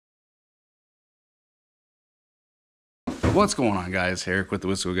What's going on, guys? Eric with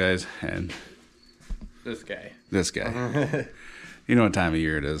Thewiscoguyz and this guy. You know what time of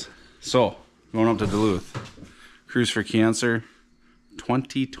year it is. So, going up to Duluth. Cruise for Cancer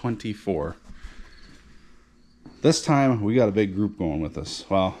 2024. This time, we got a big group going with us.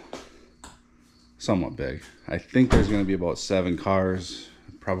 Well, somewhat big. I think there's going to be about 7 cars,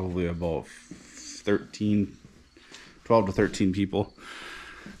 probably about 12 to 13 people.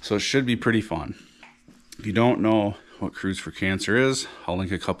 So it should be pretty fun. If you don't know what Cruise for Cancer is, I'll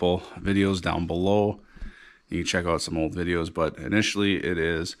link a couple videos down below. You can check out some old videos, but initially it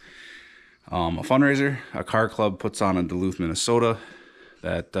is a fundraiser a car club puts on in Duluth, Minnesota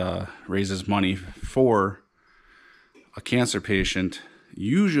that raises money for a cancer patient.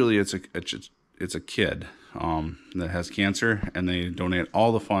 Usually it's a kid that has cancer, and they donate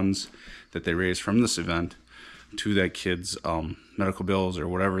all the funds that they raise from this event to that kid's medical bills or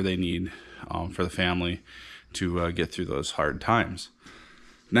whatever they need for the family to get through those hard times.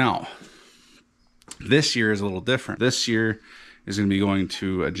 Now, this year is a little different. This year is going to be going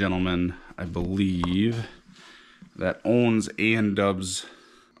to a gentleman, I believe, that owns A&W's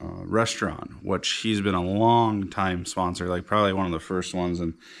restaurant, which he's been a long time sponsor, like probably one of the first ones,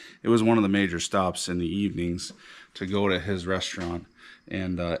 and it was one of the major stops in the evenings to go to his restaurant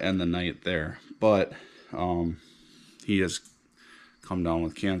and end the night there. But he has come down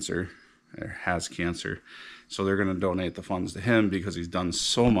with cancer, or has cancer, so they're going to donate the funds to him because he's done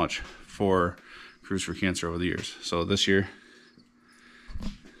so much for Cruise for Cancer over the years. So this year, I'm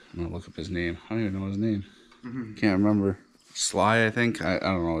going to look up his name. I don't even know his name. Can't remember. Sly, I think. I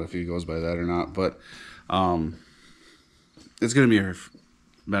don't know if he goes by that or not, but it's going to be a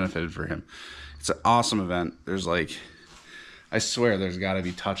benefit for him. It's an awesome event. There's like, I swear there's got to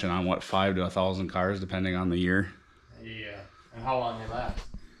be touching on, what, 5 to 1,000 cars depending on the year. Yeah. And how long they last?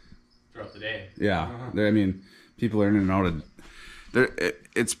 Throughout the day. Yeah. I mean, people are in and out of...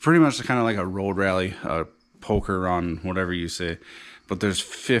 It's pretty much kind of like a road rally, a poker run, whatever you say. But there's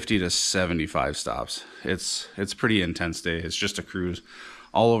 50 to 75 stops. It's a pretty intense day. It's just a cruise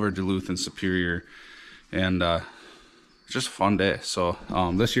all over Duluth and Superior. And just a fun day. So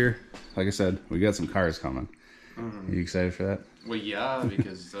this year, like I said, we got some cars coming. Are you excited for that? Well, yeah,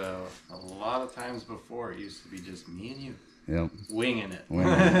 because a lot of times before it used to be just me and you. Yep. Winging it.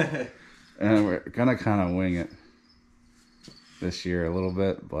 And we're gonna kind of wing it this year a little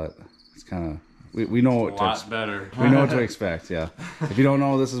bit, but it's kind of we know what to better. We know what to expect. Yeah. If you don't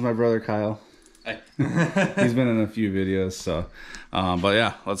know, this is my brother Kyle. Hey. He's been in a few videos, so but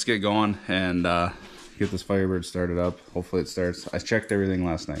yeah, let's get going and get this Firebird started up. Hopefully it starts. I checked everything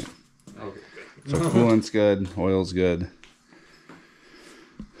last night. Okay, good. So coolant's good, oil's good.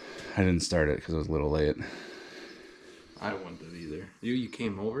 I didn't start it because it was a little late. I wouldn't have either. You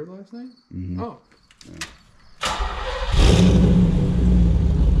came over last night? Mm-hmm. Oh. Yeah.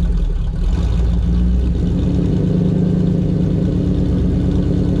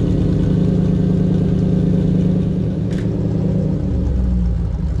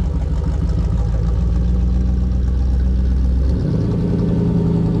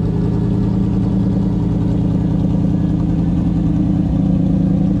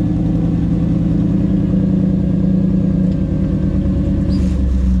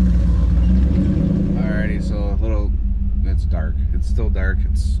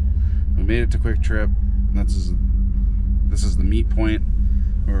 We made it to Quick Trip. This is the meet point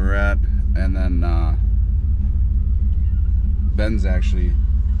where we're at, and then Ben is actually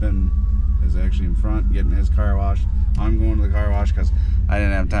in front getting his car washed. I'm going to the car wash because I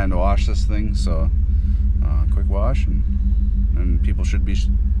didn't have time to wash this thing. So quick wash, and people should be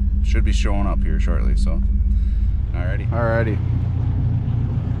showing up here shortly. So alrighty.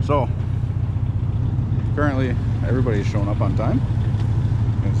 So currently everybody's showing up on time.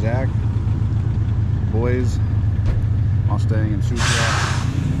 And Zach, boys, Mustang and Supra.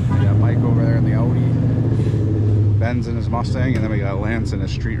 We got Mike over there in the Audi. Ben's in his Mustang, and then we got Lance in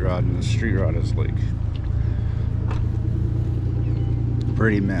his Street Rod, and the Street Rod is like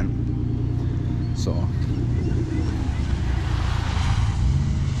pretty men. So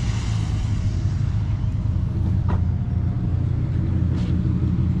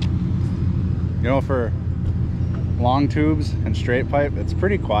you know, for long tubes and straight pipe, it's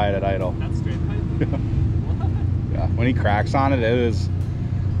pretty quiet at idle. That's straight pipe? Yeah, when he cracks on it, it is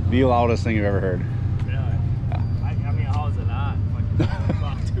the loudest thing you've ever heard. Really? Yeah. I mean, how is it not? Like,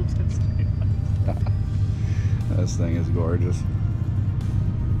 long tubes and straight pipe. This thing is gorgeous.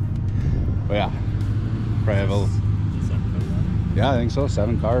 But yeah, probably have a... Yeah, I think so.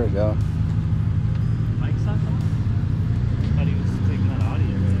 7 cars, yeah. Mike's not coming? I thought he was taking that Audi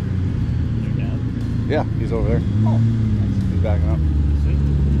or whatever. Your dad? Yeah, he's over there. Oh, He's backing up. sweet.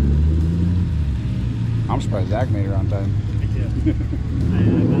 I'm surprised Zach made her on time. Me too. I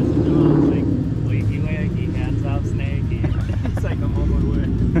messaged him. I was like, wakey wakey, hands off snaky. He's like, I'm on my way.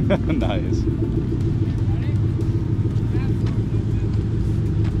 Nice.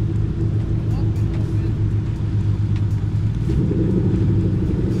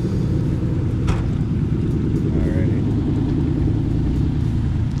 Alrighty.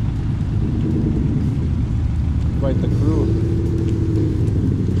 Quite the crew.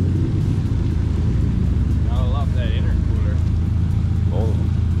 Gotta love that intercooler. Both of them.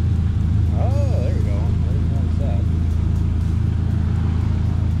 Oh, there we go. I didn't notice that.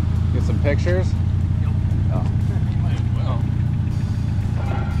 Get some pictures. Oh. Might as well.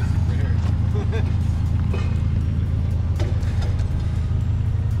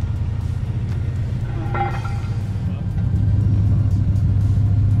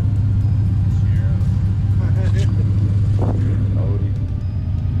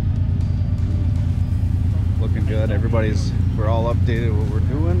 Looking good. We're all updated what we're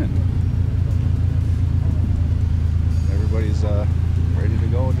doing, and everybody's ready to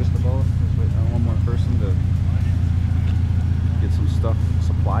go. Just about. Just waiting on one more person to get some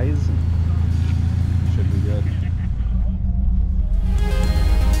supplies, and should be good.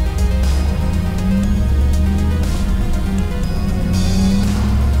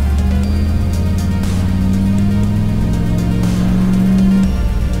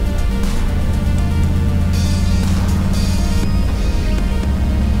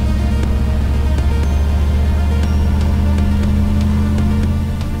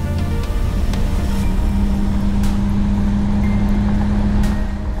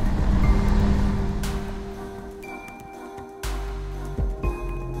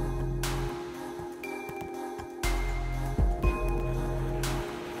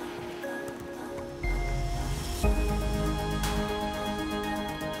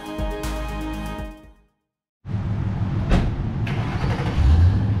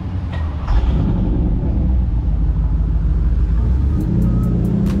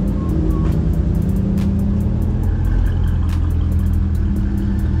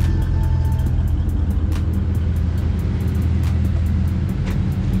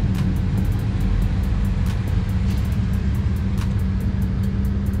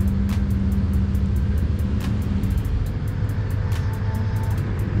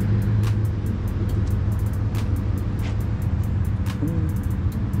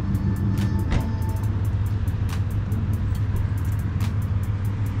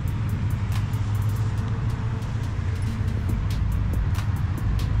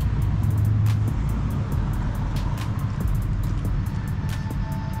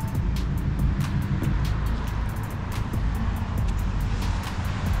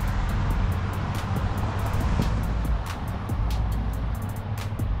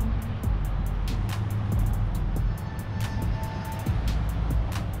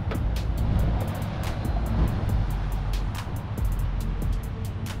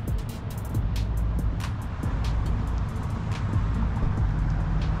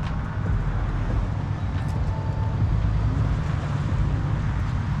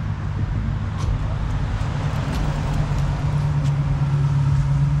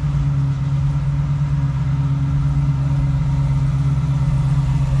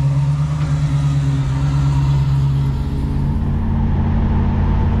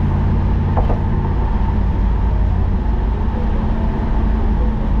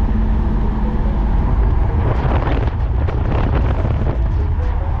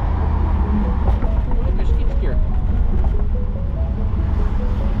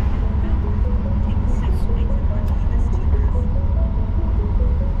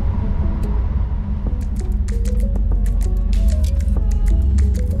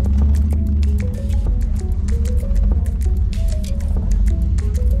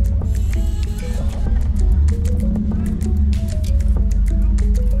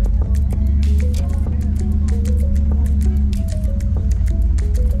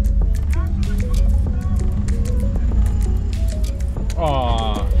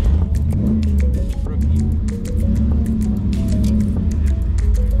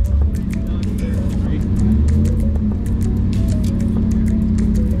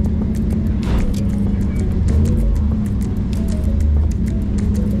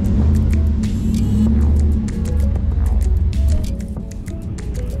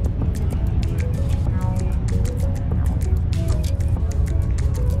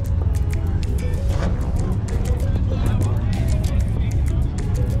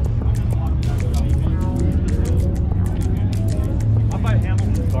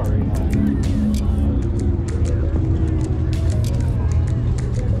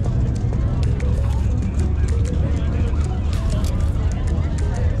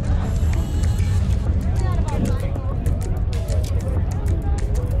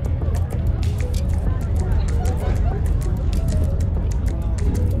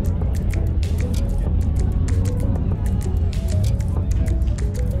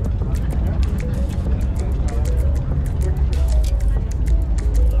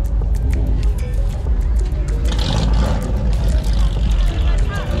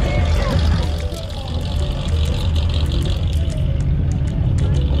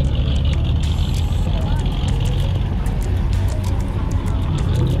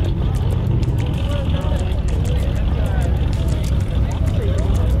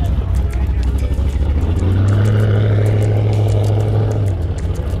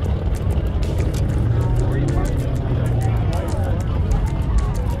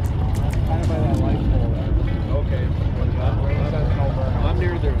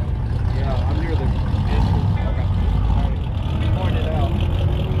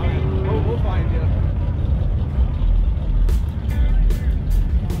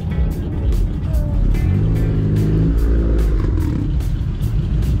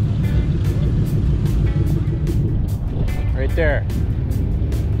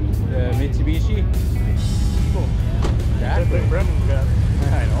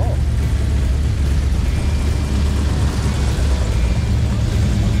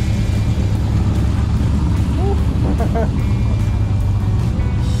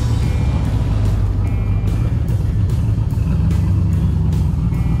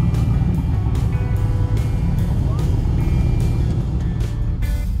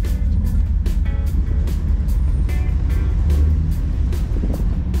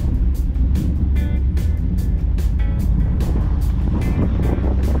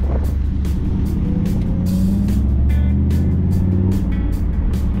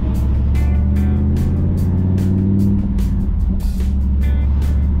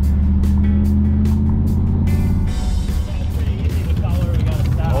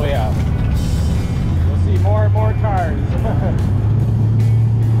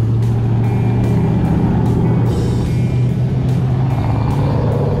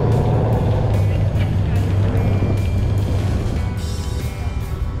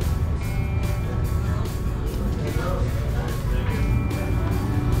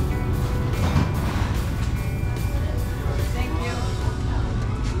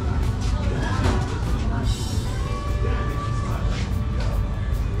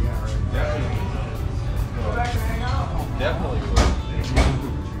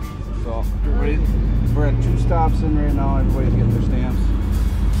 stops in right now. Everybody's getting their stamps.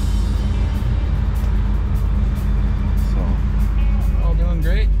 So. All doing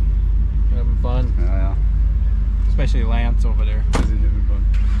great. Having fun. Yeah. Especially Lance over there. Is he having fun?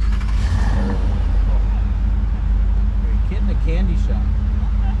 We're getting a candy shop.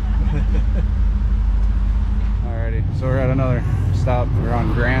 Alrighty, so we're at another stop. We're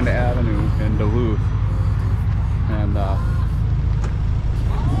on Grand Avenue in Duluth, and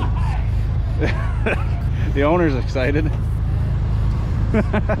the owner's excited.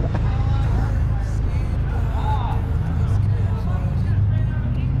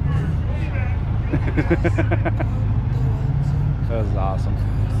 That was awesome.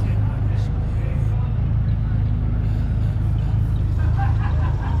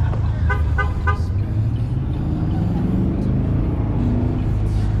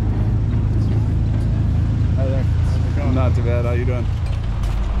 Hi there. How's it going? Not too bad. How you doing?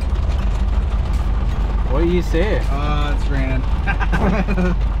 What do you say? It's raining.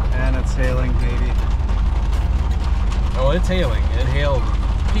 And it's hailing, maybe. Oh, it's hailing. It hailed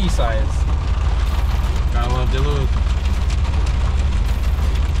pea size. Gotta love Duluth.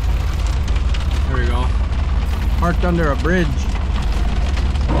 There we go. Parked under a bridge.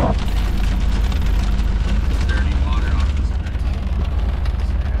 Dirty water off this bridge.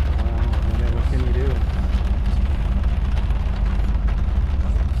 What can you do?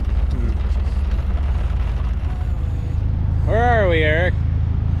 Where are we, Eric?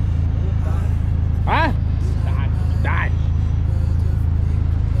 Huh? Dodge.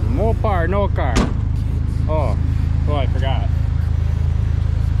 Mopar, no car. Oh, I forgot.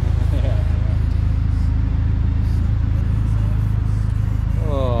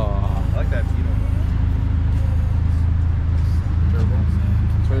 Oh, I like that Beetle.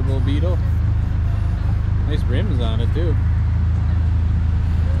 turbo Beetle. Nice rims on it too.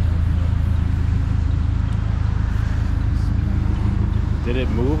 Did it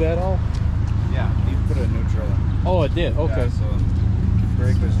move at all? Yeah, you put a neutral in. Oh, it did. Okay. Yeah, so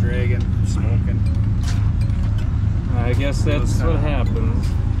brake was dragging, smoking. I guess that's what happens.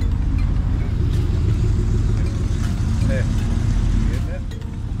 Hey, you getting it?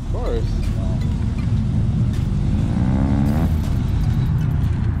 Of course.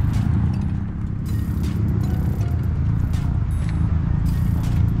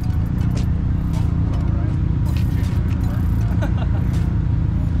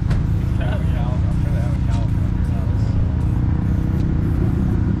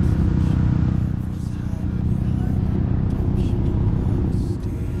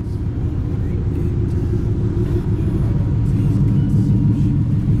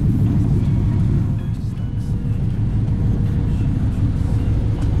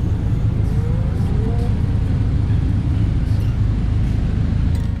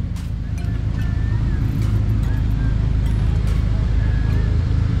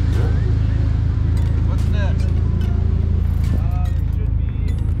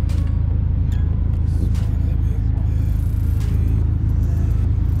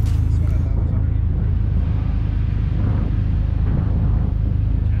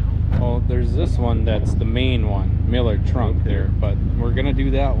 There's this one that's the main one, Miller trunk there, but we're gonna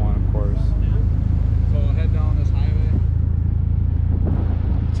do that one, of course. So we'll head down this highway.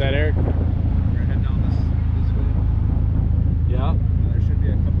 Is that Eric? We're gonna head down this way. Yeah. There should be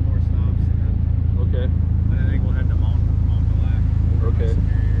a couple more stops, and then Okay. I think we'll head to Mount Delac. Okay.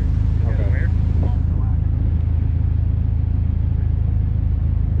 Okay. Where? Mount Delac.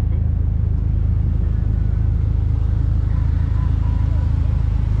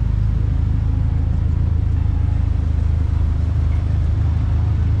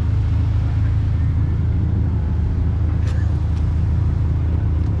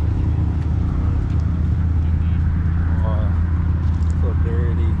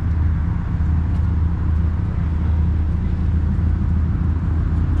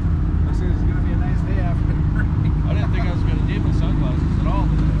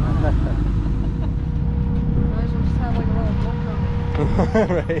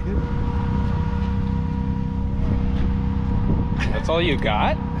 Right. That's all you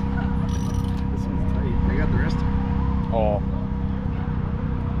got? This one's tight. I got the rest of it. Oh.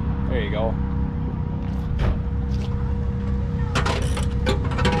 There you go.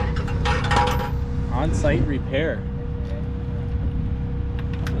 On-site repair.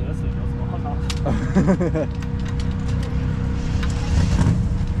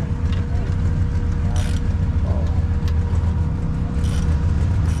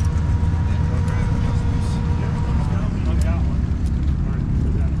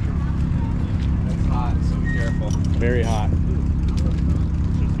 Very hot.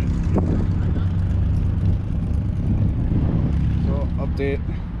 update.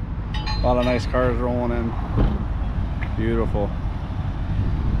 A lot of nice cars rolling in. Beautiful.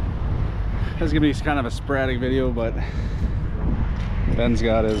 This is gonna be kind of a sporadic video, but Ben's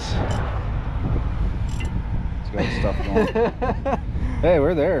got his stuff going. Hey,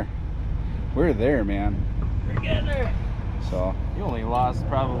 we're there. We're there, man. We're getting there. So You only lost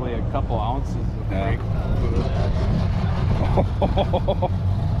probably a couple ounces of brake fluid.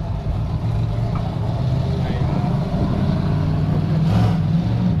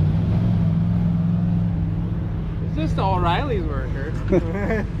 It's just the O'Reilly's worker.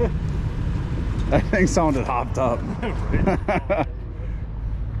 that thing sounded hopped up.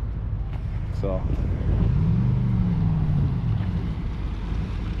 So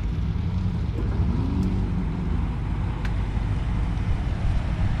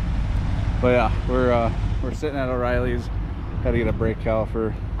but yeah, we're sitting at O'Reilly's. Got to get a brake cal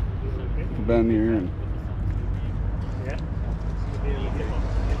for Ben here. And Yeah.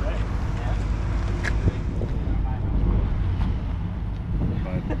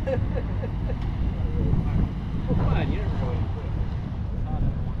 Come on, you never know.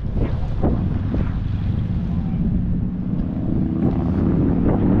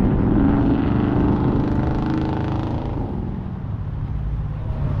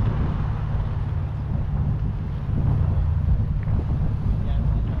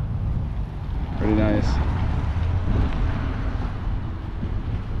 pretty nice.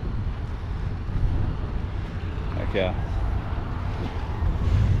 Heck yeah.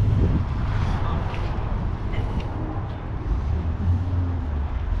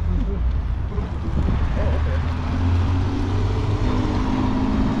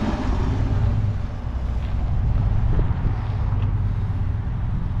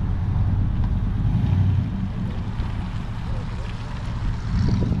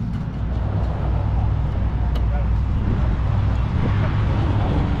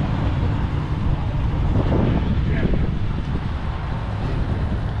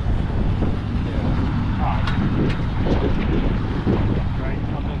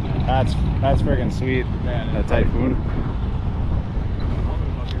 That's freaking sweet. That Typhoon.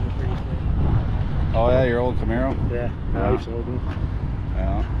 Oh yeah, your old Camaro? Yeah, Yeah. I used to hold them.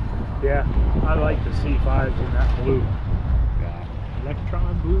 Yeah. Yeah, I like the C5s in that blue. Yeah.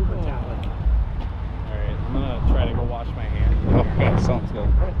 Electron blue metallic. Alright, I'm gonna try to go wash my hands. Okay, sounds good.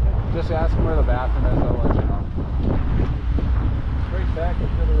 Just ask him where the bathroom is, I'll let you know. Straight back and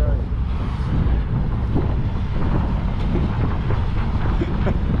to the right.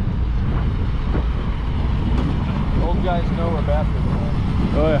 Old guys know where bathrooms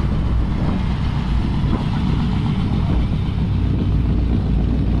are. Oh yeah.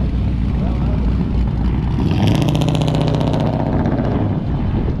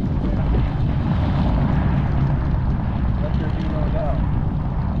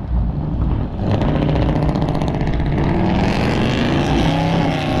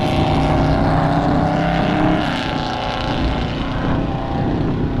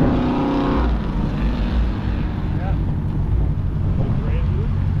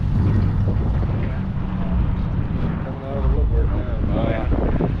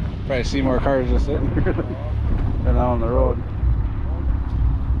 Probably see more cars just sitting here than out on the road.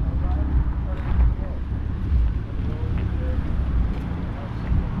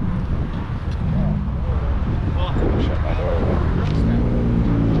 Shut my door.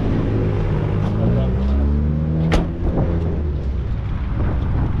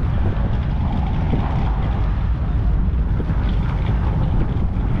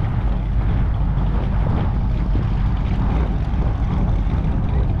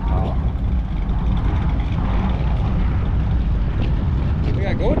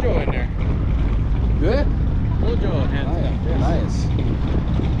 Gojo in there. Good? Gojo had Nice.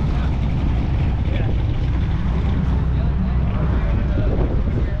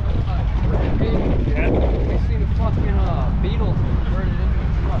 I see the fucking Beetles converted into a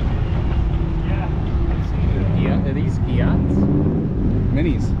truck. Yeah. Are these Fiats?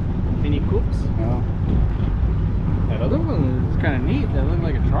 Minis. Mini Coupes? Yeah. That other one is kind of neat. That looked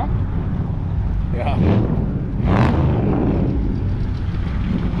like a truck. Yeah.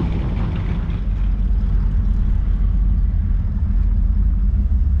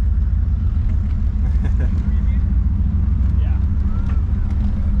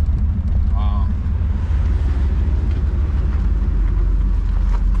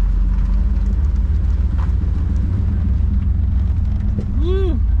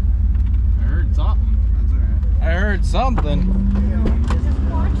 Something.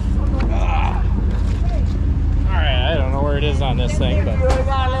 Alright, I don't know where it is on this thing, but If you would have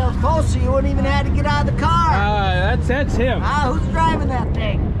got a little closer, you wouldn't even have to get out of the car. That's him. Ah, who's driving that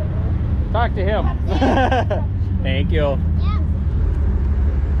thing? Talk to him. Thank you.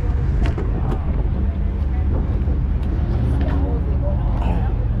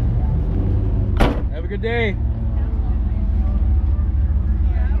 Have a good day.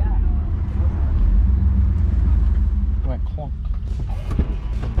 Went clunk.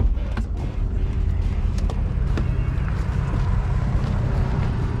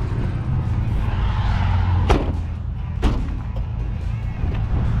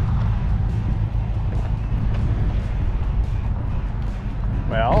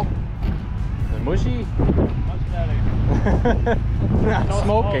 Well, the mushy. Much better. Not No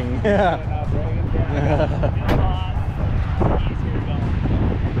smoking. smoke. Yeah. Easier going.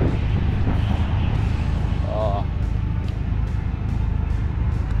 Oh.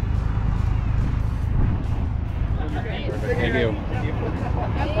 Thank you.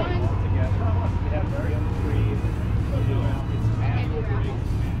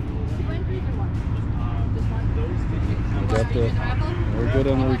 We're good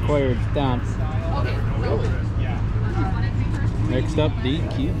on the required stamps. Okay, really? Next up, the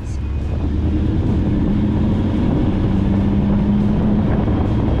kids.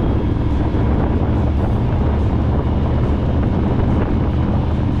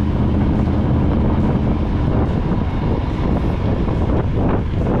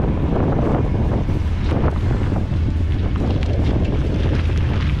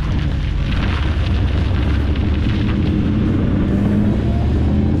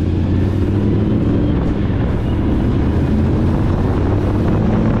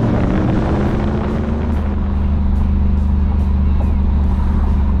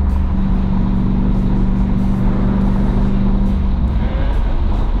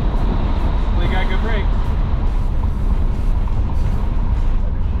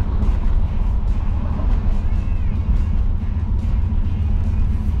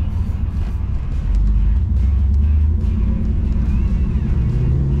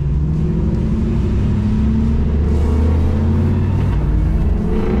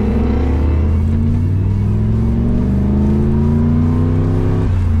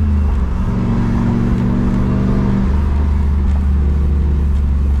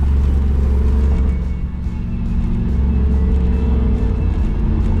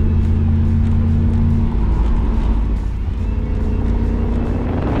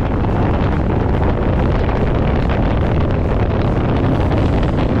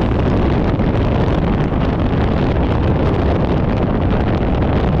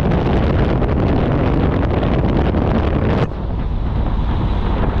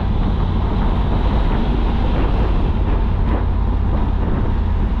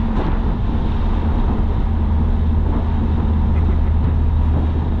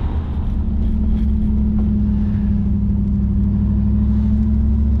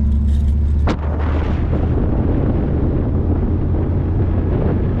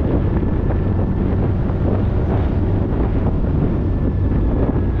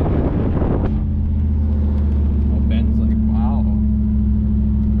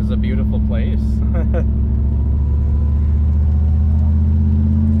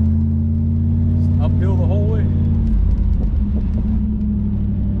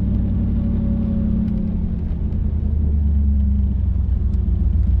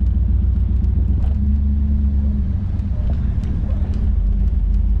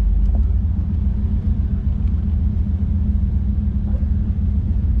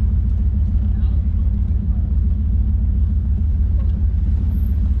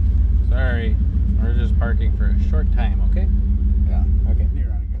 parking for a short time, okay? Yeah. Okay.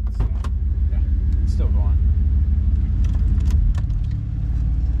 You're on a good stand. Yeah. It's still going.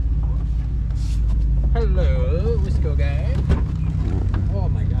 Hello, Thewiscoguyz. Oh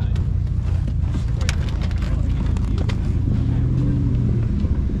my god.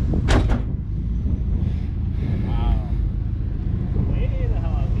 Wow. Way the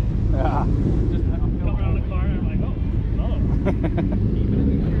hell out there. Yeah. Just come around the corner and I'm like, oh, no.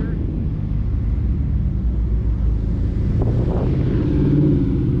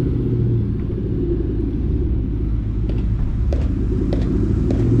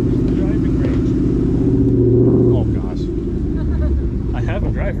 Driving range. Oh gosh. I have a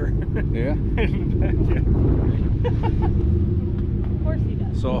driver. Yeah. Of course he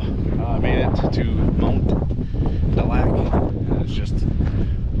does. So I made it to Mount Duluth, and it's just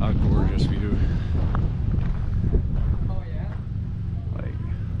a gorgeous view. Oh yeah? Like,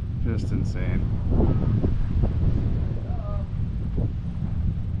 just insane.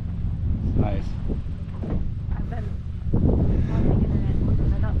 Nice. I've been on the internet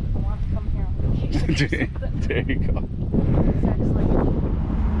looking it up. I want to come here on vacation. There you go.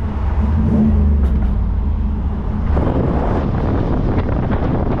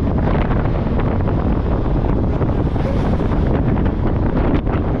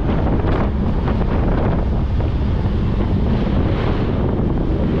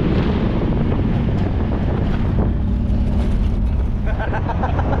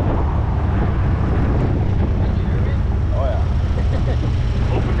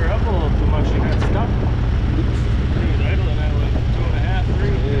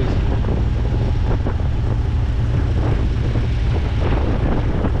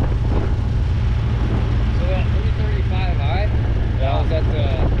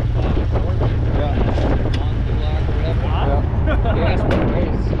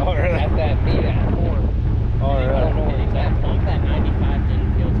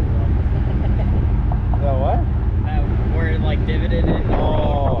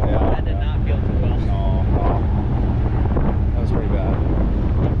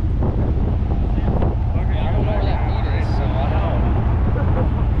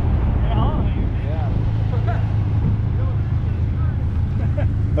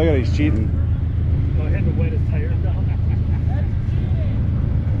 Look at he's cheating. Go ahead and wet his tires down.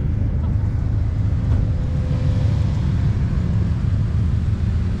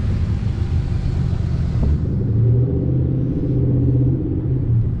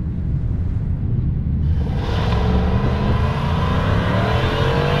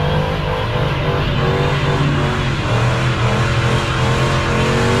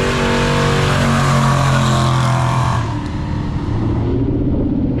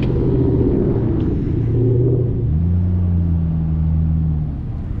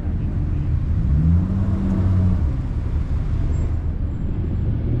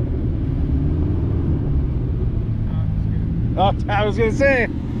 Oh, I was gonna say.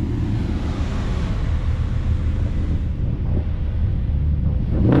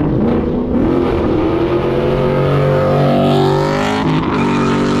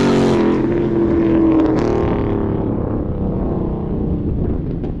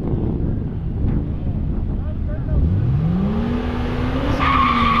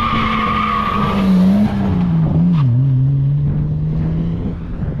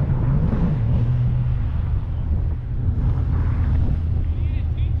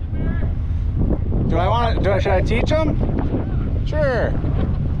 Should I teach them? Sure.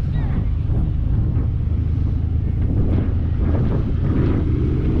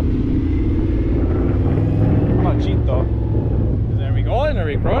 I'm not cheat though. Are we going? Are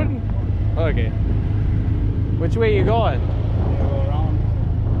we recording? Okay. Which way you going? Go around.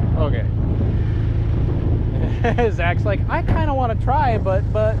 Okay. Zach's like, I kind of want to try, but.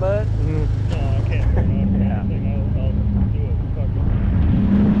 No, I can't. Yeah. I'll do it. Fuck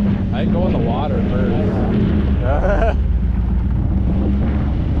it. I'd go in the water first.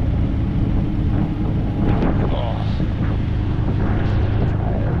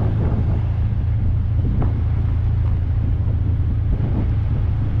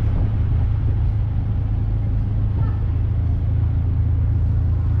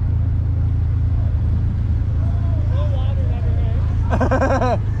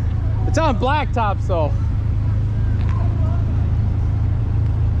 It's on blacktop, so.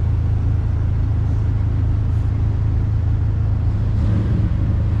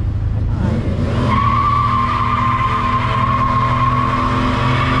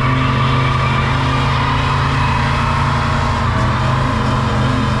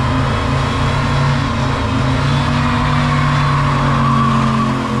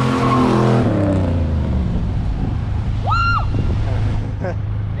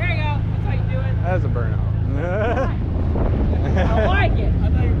 That's a burnout. I like it. I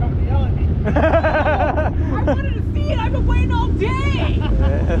thought you were coming to yell at me. I wanted to see it. I've been waiting all day.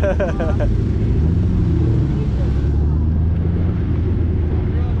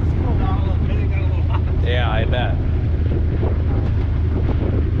 Yeah, I bet.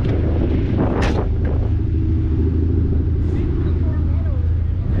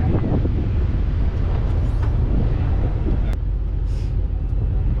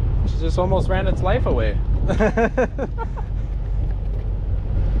 She just almost ran its life away.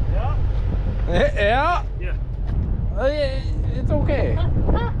 Yeah. Yeah. It's okay.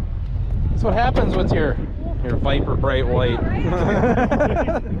 That's what happens with your Viper bright white.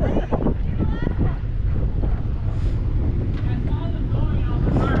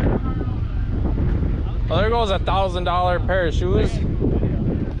 Well, there goes $1,000 pair of shoes.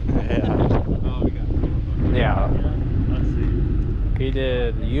 Yeah. Yeah. Let's see. He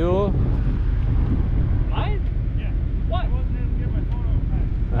did you. Mine? Yeah. What? I wasn't able to get my phone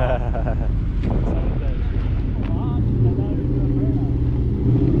out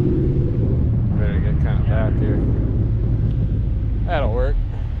Better get kind of back here. That'll work.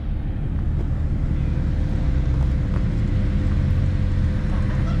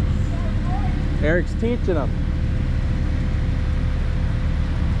 Eric's teaching them.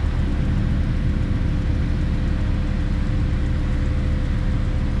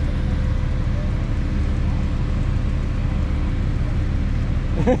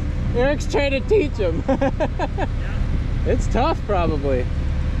 Eric's trying to teach him. It's tough, probably.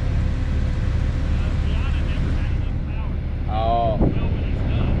 Oh.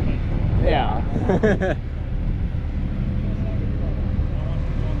 Yeah.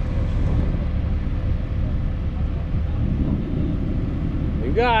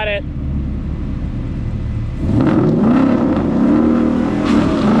 You got it.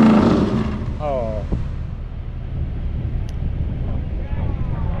 Oh.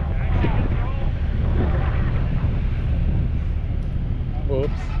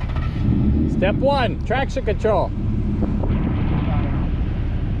 Oops. Step 1, traction control.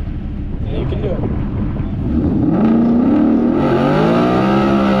 Yeah, you can do it.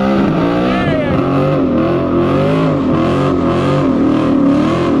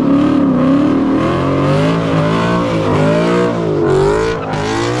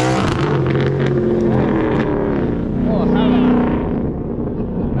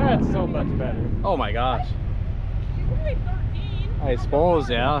 Oh my gosh. She's only 13. I suppose,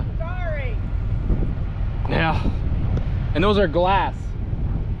 yeah. Sorry. Yeah. And those are glass.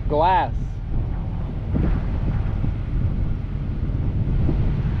 Glass.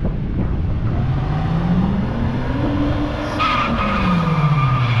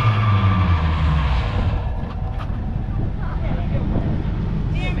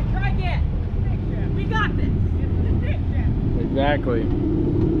 Damn it, try again. We got this. Exactly.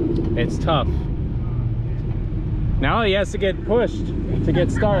 It's tough. Now he has to get pushed to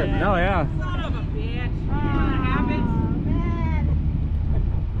get started. Oh yeah. Son of a bitch. You wanna have it?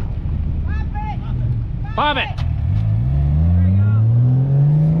 Pop it! There you go.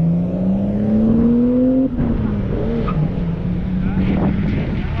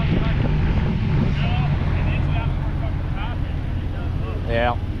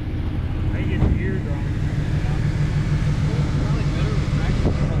 Yeah. I get the eardrum.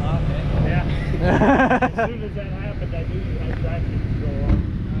 Yeah. As soon as that happened, I knew I traction would go on.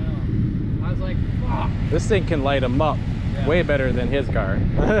 I was like, fuck. This thing can light him up way better than his car.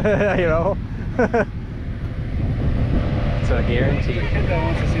 You know? It's a guarantee. There's a kid that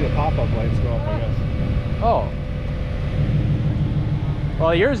wants to see the pop-up lights go up, I guess. Oh.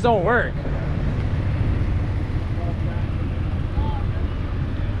 Well, yours don't work.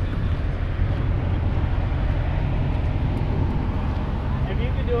 If you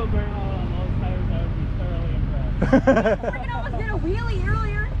could do a burnout on those tires, I would be thoroughly impressed. Freaking almost did a wheelie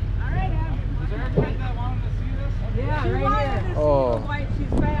earlier. All right, Em. Was there a kid that wanted to see this? Yeah, She right wanted here. to see Oh. The white. She's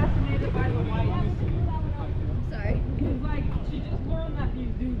fascinated by the white. Sorry. She's like, she just learned that you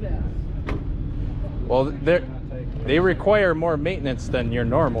do this. Well, they require more maintenance than your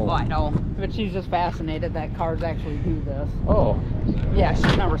normal. Oh, I know. But she's just fascinated that cars actually do this. Oh. Yeah,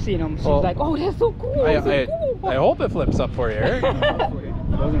 she's never seen them. She's Well, like, oh, that's so cool. I, that's so I, cool. I hope it flips up for you, Eric.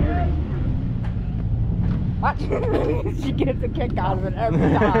 What? She gets a kick out of it every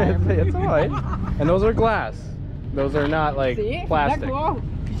time. It's alright. And those are glass. Those are not like See? plastic. Cool?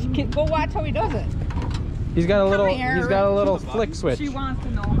 Go watch how he does it. He's got a little. here, He's got a little flick switch. She wants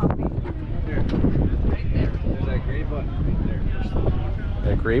to know how big it is. Right there. There's that gray button right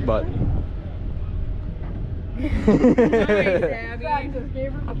there. A gray button. Nice, Abby. I just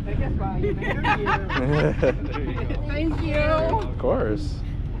gave her the biggest volume. Thank you. Of course.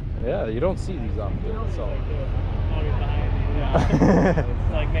 Yeah, you don't see these often. So.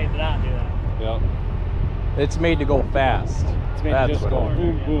 It's like made to not do that. Yep. It's made to go fast. It's made to just what go it is.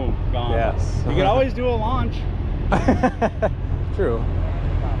 boom, boom, gone. Yes. You can always do a launch. True.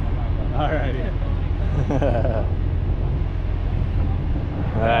 Alrighty.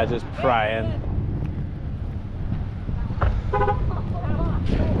 Just prying. Shut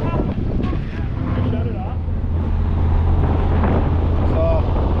it off. So,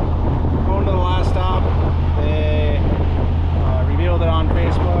 going to the last stop. They revealed it on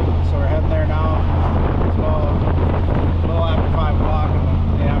Facebook, so we're heading there now. It's about a little after 5 o'clock in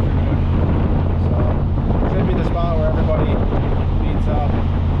the afternoon. So, should be the spot where everybody meets up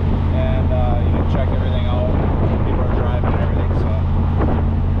and you can check everything out. People are driving and everything, so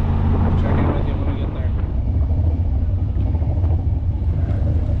check in with you when we get there.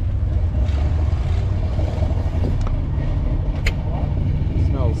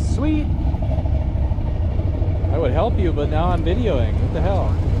 help you, but now I'm videoing. What the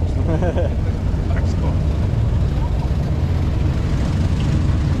hell?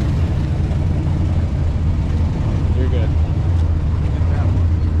 You're good.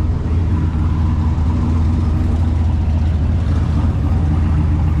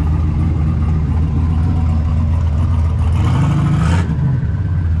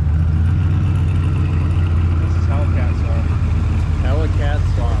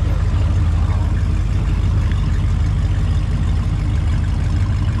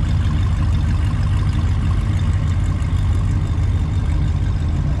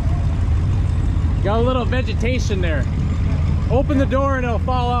 Got a little vegetation there. Open the door and it'll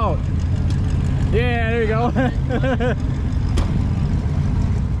fall out. Yeah, there you go.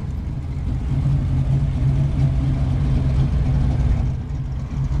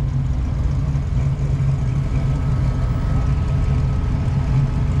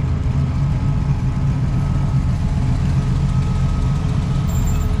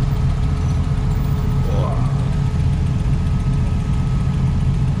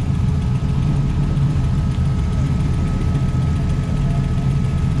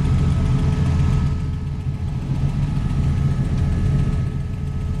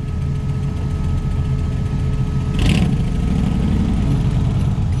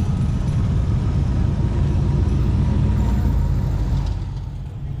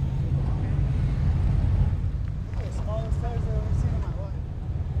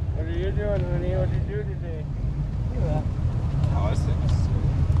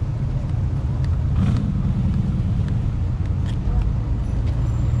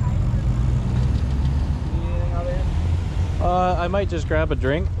 I might just grab a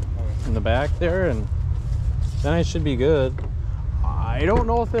drink in the back there and then I should be good. I don't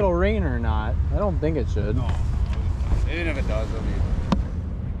know if it'll rain or not. I don't think it should. No. Even if it does, it'll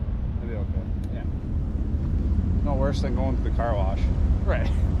be okay. Yeah. No worse than going to the car wash. Right.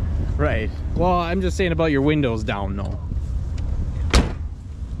 Right. Well, I'm just saying about your windows down though.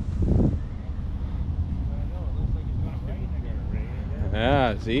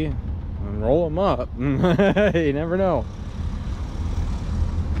 Yeah, see? Roll them up. You never know.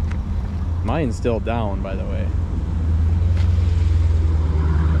 Mine's still down, by the way.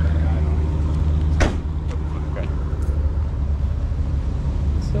 Okay.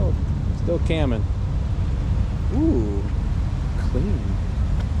 Still camming. Ooh, clean.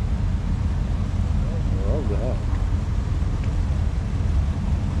 I love that.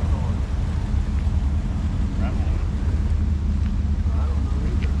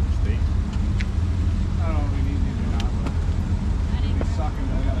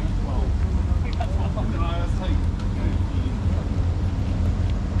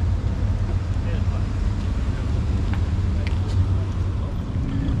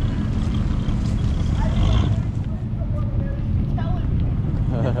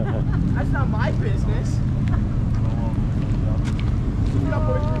 That's not my business. Just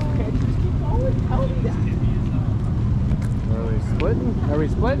keep going. Tell me that. Are we splitting? Are we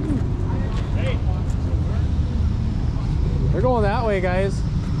splitting? Hey. They're going that way, guys.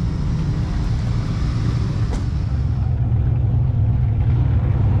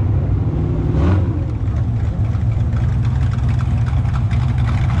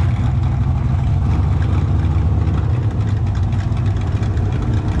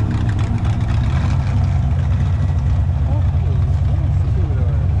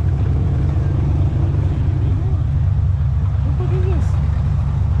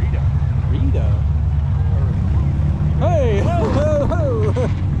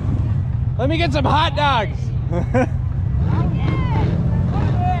 Let me get some hot dogs.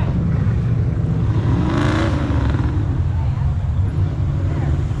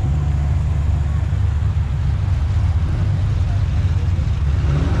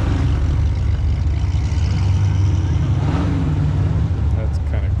 That's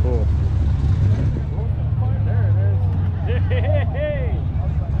kind of cool.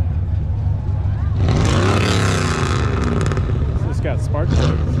 This has got spark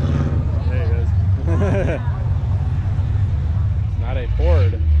plugs. It's not a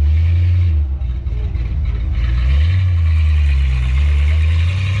Ford.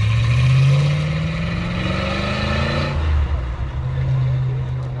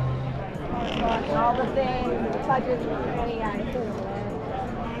 All the things, touches, any I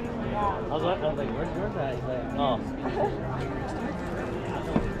I was like, where's yours at? He's like, oh.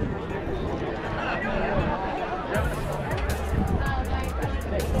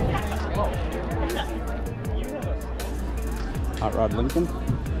 Hot Rod Lincoln.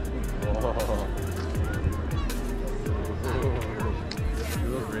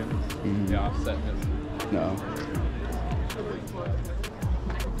 The offset is No.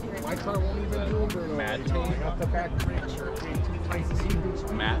 My car won't even do them. Matte tape up the back brake shirt.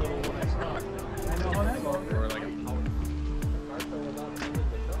 Matte. Or like a powder.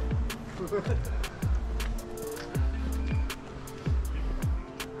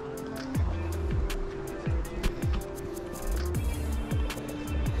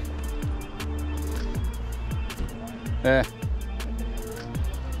 Eh.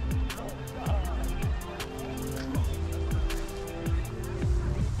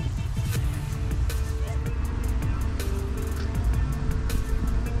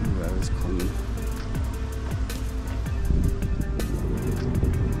 That is clean.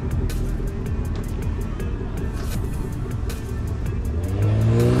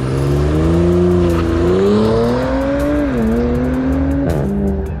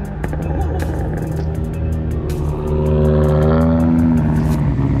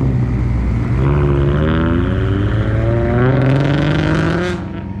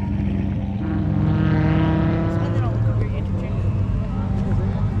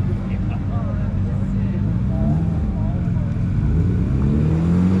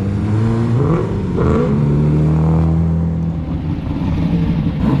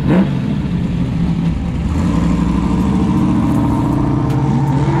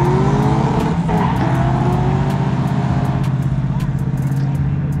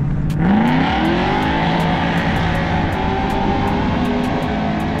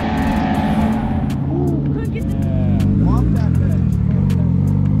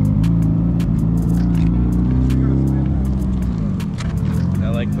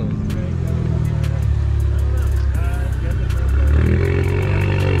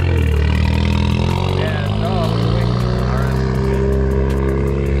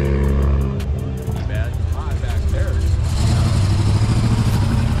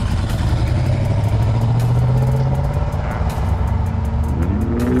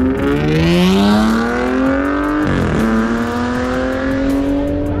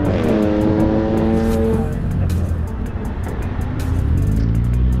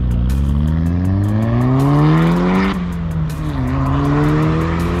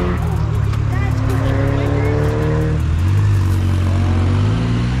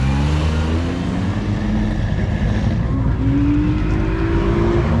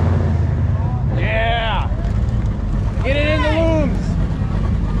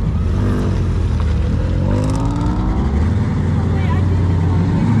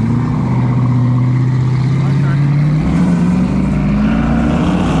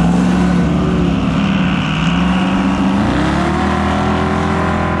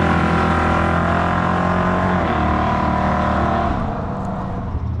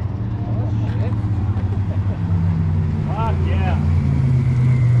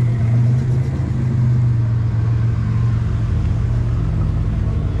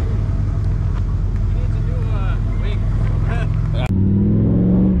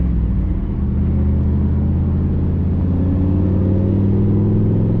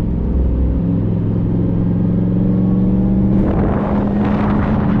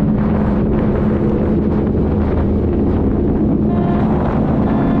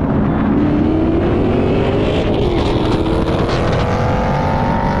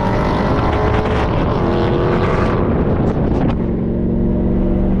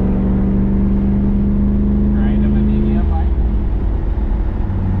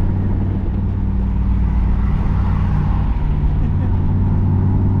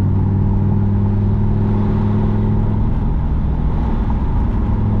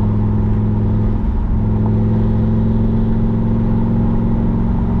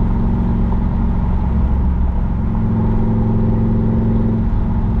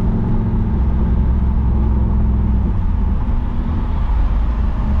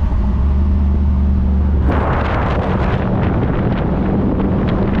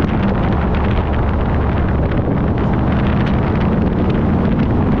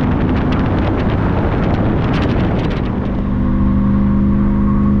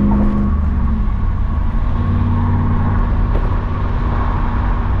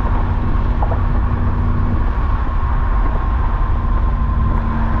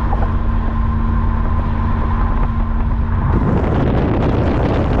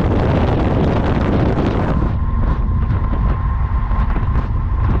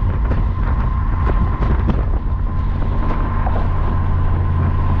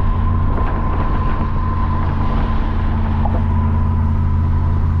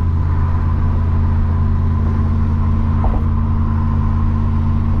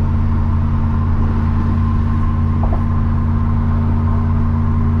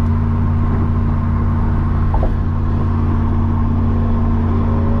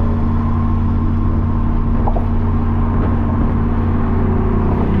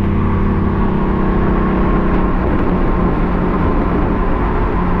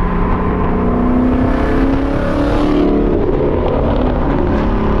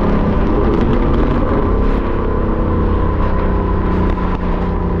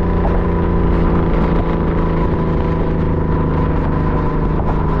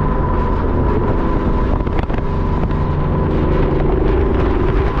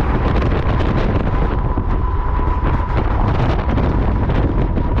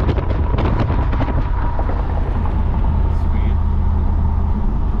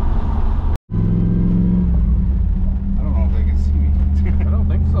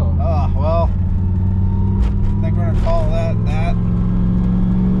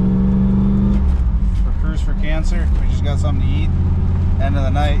 Spencer. We just got something to eat. End of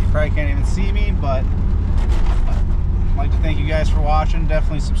the night, you probably can't even see me, but I'd like to thank you guys for watching.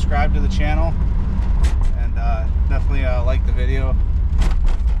 Definitely subscribe to the channel, and definitely like the video.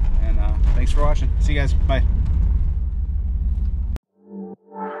 And thanks for watching. See you guys. Bye.